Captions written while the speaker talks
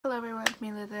it's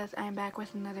me Elisabeth. I am back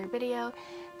with another video.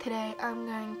 Today I'm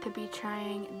going to be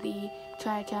trying the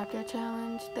Try Chapter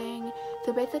Challenge thing.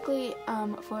 So basically,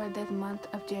 for this month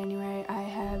of January, I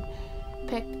have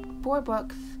picked 4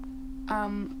 books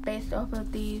based off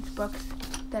of these books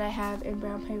that I have in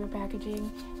brown paper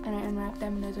packaging, and I unwrapped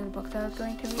them, and those are the books I was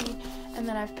going to read. And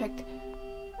then I've picked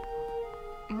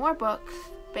more books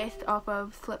based off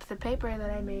of slips of paper that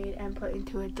I made and put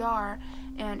into a jar,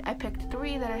 and I picked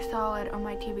 3 that are solid on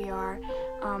my TBR,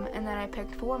 and then I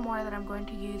picked 4 more that I'm going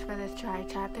to use for this Try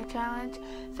Chapter Challenge.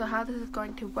 So how this is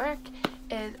going to work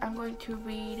is I'm going to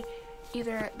read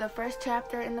either the first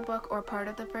chapter in the book or part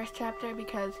of the first chapter,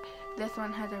 because this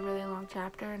one has a really long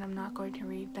chapter and I'm not going to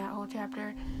read that whole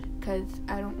chapter because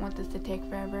I don't want this to take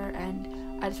forever,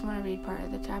 and I just want to read part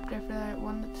of the chapter for that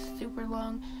one that's super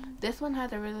long. This one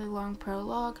has a really long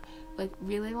prologue, like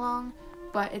really long,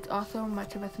 but it's also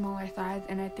much of a smaller size,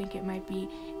 and I think it might be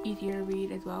easier to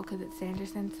read as well because it's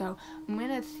Sanderson. So I'm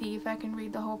going to see if I can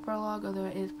read the whole prologue, although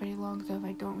it is pretty long, so if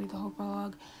I don't read the whole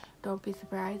prologue, don't be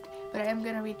surprised. But I am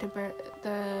going to read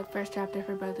the first chapter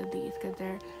for both of these because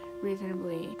they're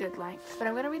reasonably good length. But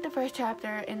I'm going to read the first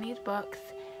chapter in these books,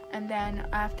 and then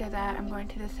after that I'm going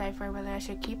to decipher whether I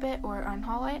should keep it or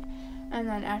unhaul it. And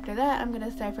then after that, I'm going to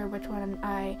decipher which one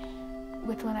I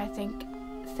think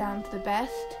sounds the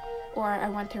best, or I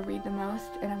want to read the most,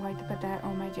 and I'm going to put that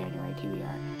on my January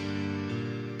TBR.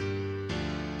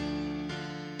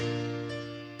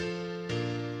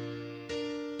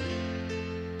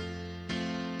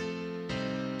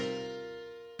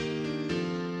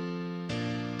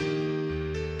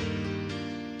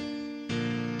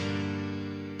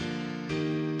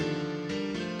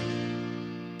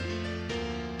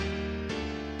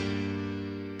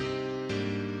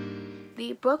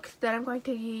 The books that I'm going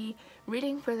to be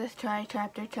reading for this Try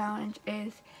Chapter Challenge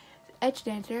is Edge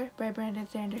Dancer by Brandon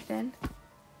Sanderson,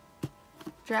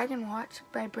 Dragon Watch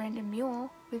by Brandon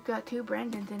Mule. We've got 2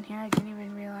 Brandons in here, I didn't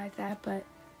even realize that, but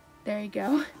there you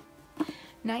go.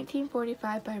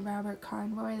 1945 by Robert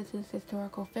Conroy, this is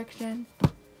historical fiction.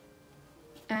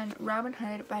 And Robin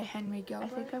Hood by Henry Gilbert. I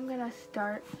think I'm going to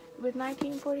start with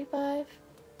 1945,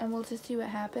 and we'll just see what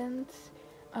happens.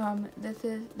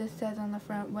 This says on the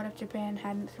front, what if Japan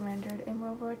hadn't surrendered in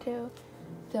World War II?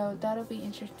 So that'll be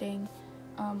interesting.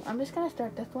 I'm just gonna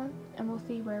start this one, and we'll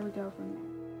see where we go from there.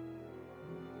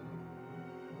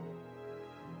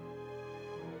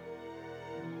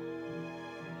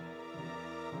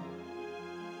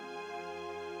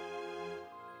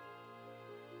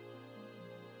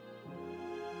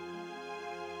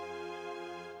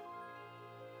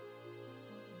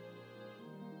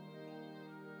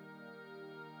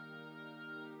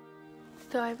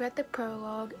 So I read the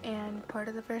prologue and part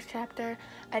of the first chapter.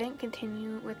 I didn't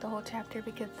continue with the whole chapter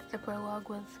because the prologue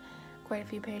was quite a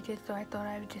few pages, so I thought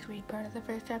I would just read part of the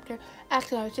first chapter.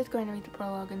 Actually, I was just going to read the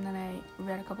prologue, and then I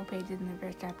read a couple pages in the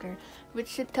first chapter, which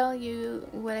should tell you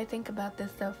what I think about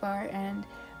this so far, and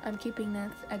I'm keeping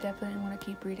this. I definitely want to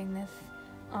keep reading this.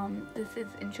 This is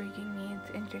intriguing me.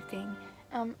 It's interesting.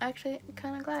 Actually, I'm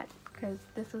kind of glad, because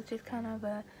this was just kind of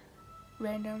a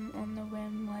random, on the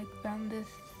whim, like, found this,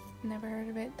 never heard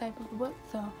of it type of book,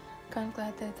 so I'm kind of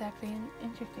glad that it's actually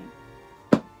interesting.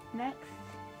 Next,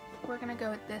 we're gonna go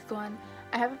with this one.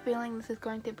 I have a feeling this is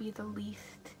going to be the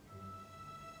least,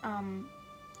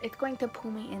 it's going to pull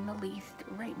me in the least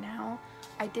right now.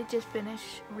 I did just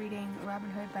finish reading Robin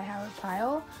Hood by Howard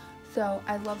Pyle, so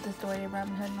I love the story of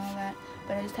Robin Hood and all that,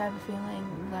 but I just have a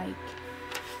feeling like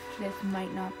this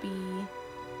might not be,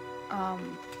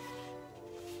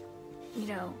 you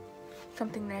know,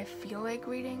 something that I feel like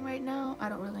reading right now. I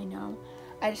don't really know.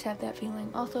 I just have that feeling.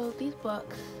 Also, these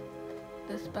books,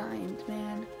 the spines,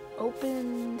 man.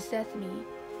 Open sesame.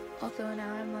 Also,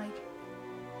 now I'm like,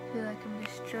 feel like I'm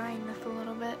destroying this a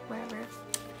little bit. Whatever.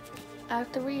 I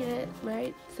have to read it,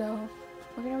 right? So,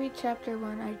 we're gonna read chapter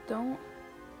 1.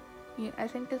 I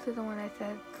think this is the one I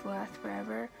said lasts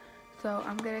forever. So,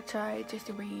 I'm gonna try just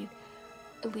to read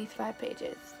at least 5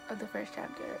 pages of the first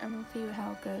chapter, and we'll see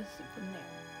how it goes from there.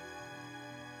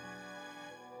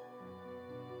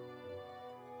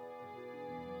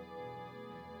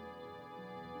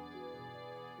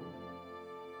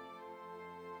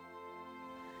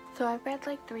 So I've read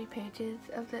like 3 pages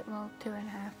of it, well,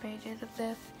 2.5 pages of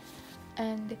this,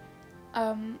 and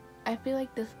I feel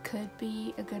like this could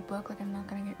be a good book. Like, I'm not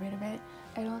gonna get rid of it,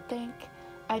 I don't think.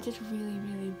 I just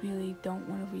really don't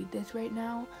want to read this right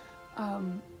now.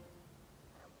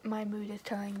 My mood is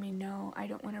telling me no, I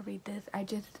don't want to read this. I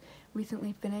just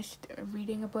recently finished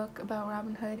reading a book about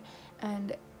Robin Hood,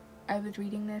 and I was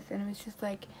reading this, and it was just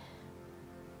like,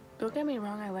 don't get me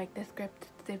wrong, I like the script.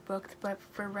 suggested books, but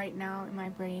for right now, my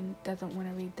brain doesn't want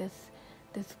to read this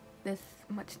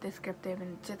much descriptive,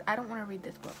 and just, I don't want to read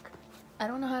this book. I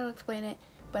don't know how to explain it,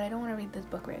 but I don't want to read this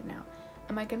book right now.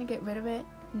 Am I going to get rid of it?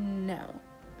 No.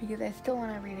 Because I still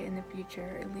want to read it in the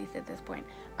future, at least at this point.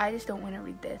 I just don't want to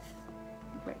read this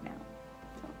right now.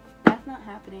 So, that's not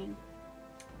happening.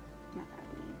 Not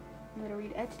happening. I'm going to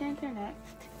read Edge Dancer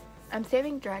next. I'm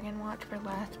saving Dragon Watch for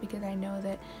last because I know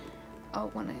that I'll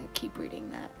want to keep reading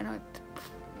that. I know it's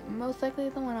most likely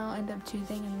the one I'll end up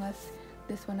choosing unless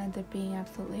this one ends up being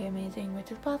absolutely amazing,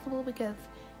 which is possible because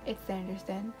it's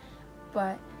Sanderson.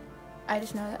 But I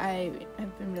just know that I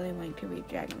have been really wanting to read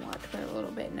Dragon Watch for a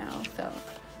little bit now. So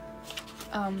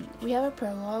we have a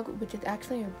prologue, which is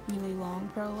actually a really long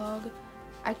prologue.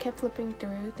 I kept flipping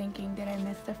through thinking, did I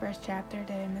miss the first chapter?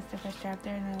 Did I miss the first chapter?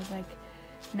 And I was like,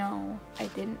 no, I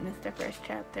didn't miss the first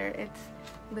chapter. It's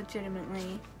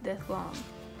legitimately this long.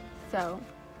 So,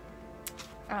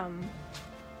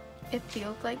 it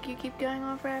feels like you keep going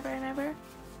on forever and ever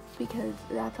because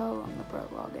that's how long the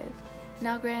prologue is.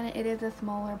 Now, granted, it is a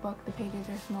smaller book. The pages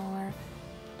are smaller.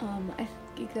 I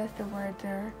guess the words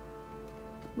are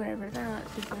whatever. They're not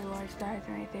super large size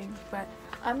or anything. But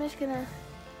I'm just gonna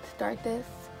start this.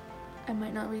 I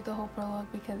might not read the whole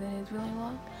prologue because it is really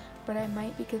long. But I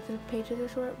might because the pages are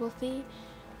short. We'll see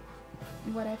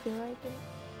what I feel like it.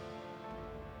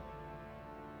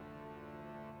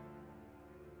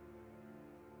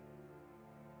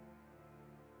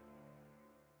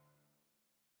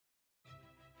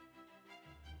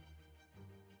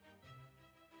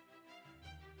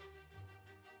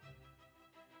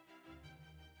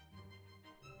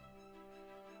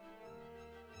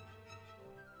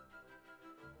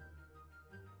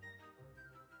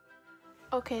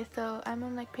 Okay, so I'm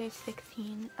on like page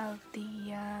 16 of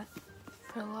the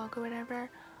prologue or whatever.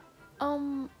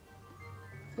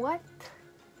 What?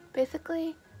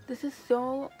 Basically, this is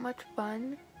so much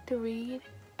fun to read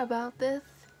about this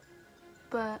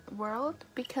world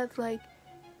because like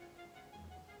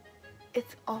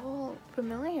it's all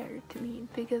familiar to me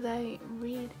because I'm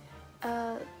reading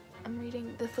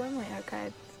the Stormlight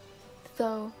Archives.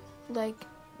 So like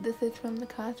this is from the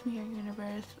Cosmere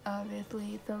universe,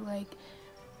 obviously, so like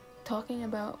talking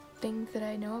about things that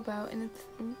I know about, and it's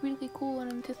really cool,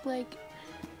 and I'm just like,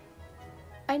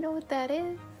 I know what that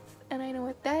is, and I know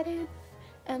what that is,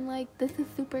 and like this is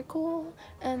super cool,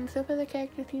 and so far the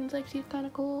character seems like she's kind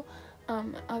of cool.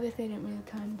 Obviously I didn't read a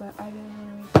ton, but I really want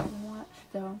to read Dragon Watch,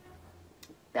 so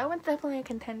that one's definitely a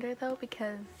contender though,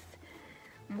 because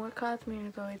more Cosmere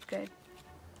is always good.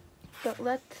 So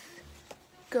let's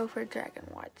go for Dragon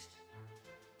Watch.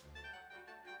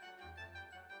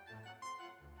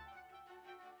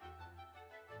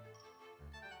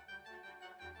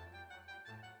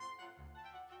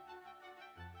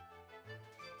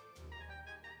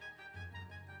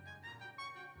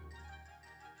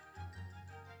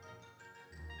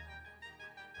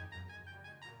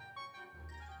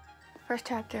 First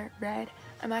chapter, read.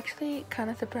 I'm actually kind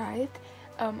of surprised.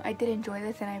 I did enjoy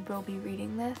this and I will be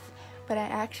reading this, but I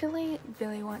actually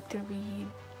really want to read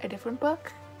a different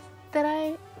book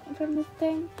from this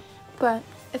thing. But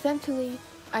essentially,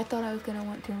 I thought I was going to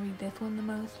want to read this one the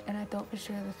most, and I thought for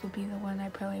sure this would be the one I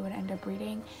probably would end up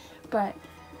reading. But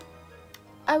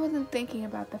I wasn't thinking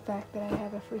about the fact that I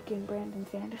have a freaking Brandon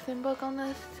Sanderson book on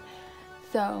this.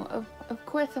 So, of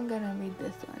course I'm going to read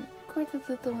this one. Of course this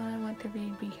is the one I want to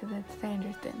read because it's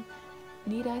Sanderson.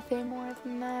 Need I say more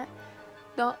than that?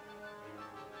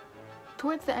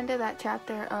 Towards the end of that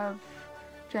chapter of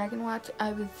Dragon Watch,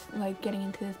 I was like getting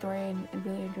into the story and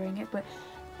really enjoying it, but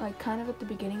like kind of at the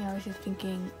beginning I was just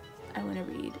thinking, I want to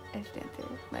read Edge Dancer.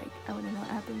 Like, I want to know what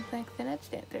happens next in Edge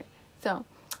Dancer. So,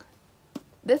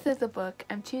 this is the book.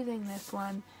 I'm choosing this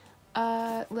one.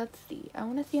 Let's see. I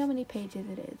want to see how many pages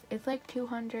it is. It's like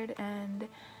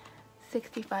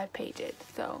 265 pages.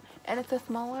 So, and it's a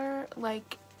smaller,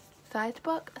 like, size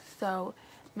book. So,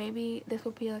 maybe this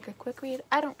will be like a quick read.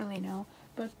 I don't really know.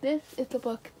 But this is the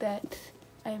book that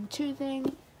I am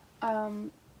choosing.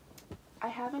 I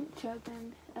haven't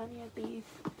chosen any of these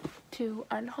to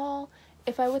unhaul.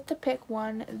 If I was to pick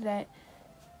one that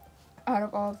out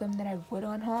of all of them that I would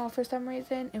unhaul for some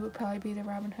reason, it would probably be the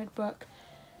Robin Hood book.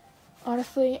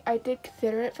 Honestly, I did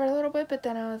consider it for a little bit, but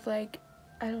then I was like,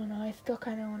 I don't know, I still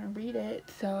kind of want to read it,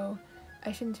 so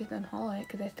I shouldn't just unhaul it,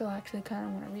 because I still actually kind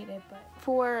of want to read it. But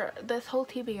for this whole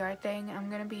TBR thing, I'm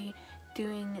going to be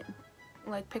doing,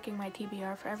 like, picking my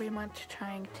TBR for every month,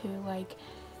 trying to, like,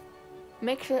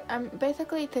 make sure,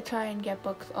 basically to try and get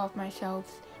books off my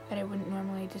shelves that I wouldn't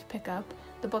normally just pick up.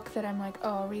 The books that I'm like,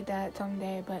 oh, I'll read that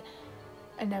someday, but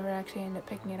I never actually end up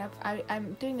picking it up.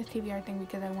 I'm doing this TBR thing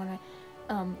because I want to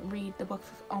read the books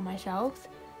on my shelves.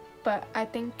 But I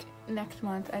think next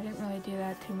month, I didn't really do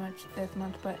that too much this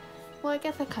month, but, well, I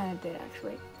guess I kind of did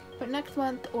actually. But next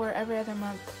month or every other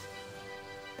month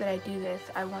that I do this,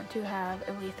 I want to have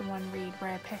at least one read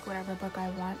where I pick whatever book I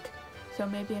want. So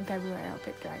maybe in February I'll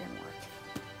pick Dragon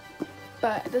Wars.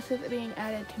 But this is being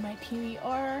added to my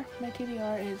TBR. My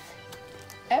TBR is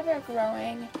ever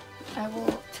growing. I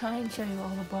will try and show you all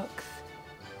the books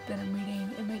that I'm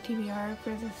reading in my TBR for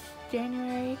this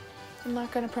January. I'm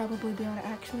not going to probably be able to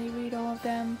actually read all of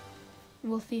them.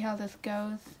 We'll see how this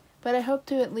goes. But I hope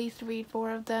to at least read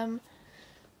 4 of them.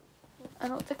 I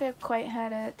don't think I've quite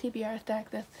had a TBR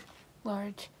stack this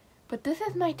large. But this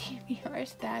is my TBR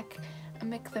stack. A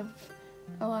mix of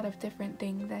a lot of different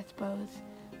things, I suppose.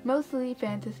 Mostly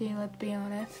fantasy, let's be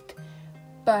honest.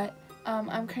 But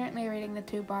I'm currently reading the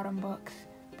 2 bottom books,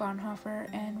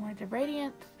 Bonhoeffer and Words of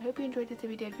Radiance. I hope you enjoyed this.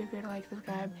 If you did, feel free to like,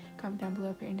 subscribe, comment down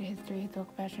below if you're into history,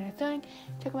 historical fashion, or sewing.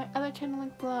 Check out my other channel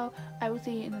link below. I will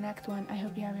see you in the next one. I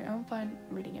hope you have your own fun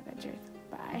reading adventures.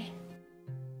 Bye.